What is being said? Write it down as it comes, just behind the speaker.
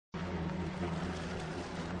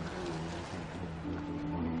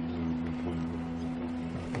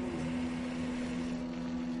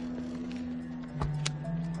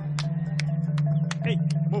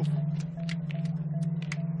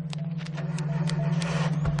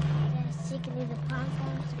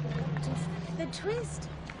twist.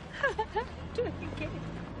 Do it again.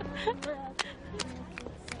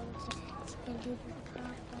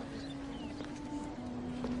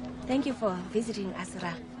 Thank you for visiting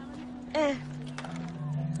Asra.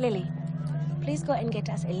 Lily, please go and get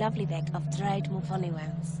us a lovely bag of dried mufone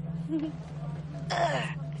ones.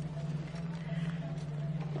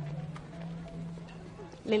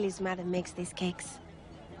 Lily's mother makes these cakes.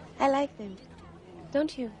 I like them.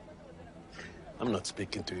 Don't you? I'm not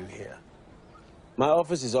speaking to you here. My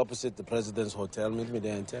office is opposite the President's Hotel. Meet me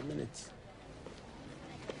there in 10 minutes.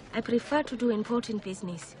 I prefer to do important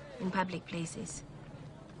business in public places.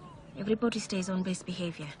 Everybody stays on best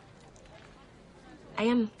behavior. I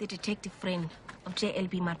am the detective friend of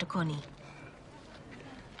JLB Matokoni.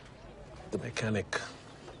 The mechanic.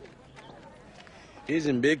 He's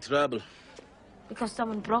in big trouble. Because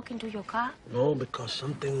someone broke into your car? No, because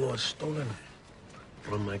something was stolen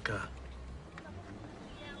from my car.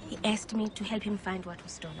 He asked me to help him find what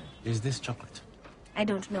was stolen. Is this chocolate? I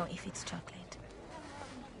don't know if it's chocolate.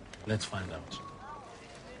 Let's find out.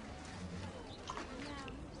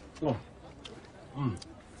 Oh.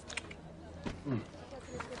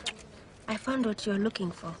 I found what you're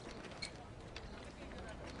looking for.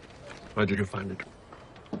 Where did you find it?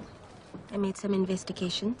 I made some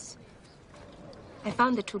investigations. I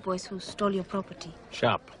found the two boys who stole your property.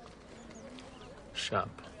 Sharp. Sharp.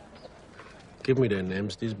 Give me their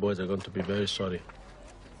names. These boys are going to be very sorry.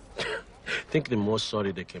 Think the most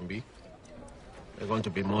sorry they can be. They're going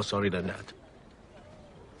to be more sorry than that.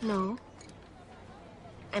 No.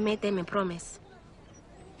 I made them a promise.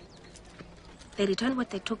 They returned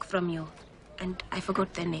what they took from you, and I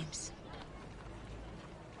forgot their names.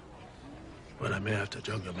 Well, I may have to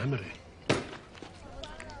jog your memory.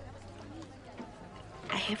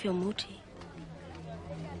 I have your muti.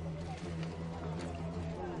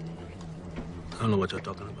 I don't know what you're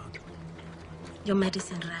talking about. Your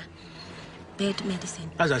medicine, Ra. Bad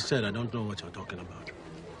medicine. As I said, I don't know what you're talking about.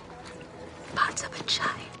 Parts of a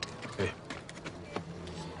child. Hey.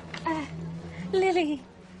 Lily,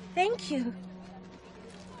 thank you.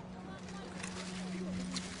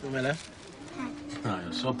 Lumela? Oh,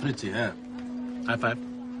 you're so pretty, eh? High five.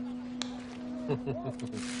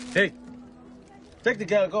 Hey, take the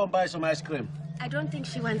girl, go and buy some ice cream. I don't think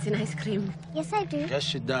she wants an ice cream. Yes, I do. Yes,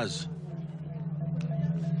 she does.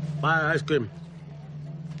 Buy ice cream.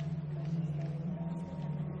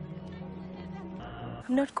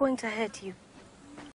 I'm not going to hurt you.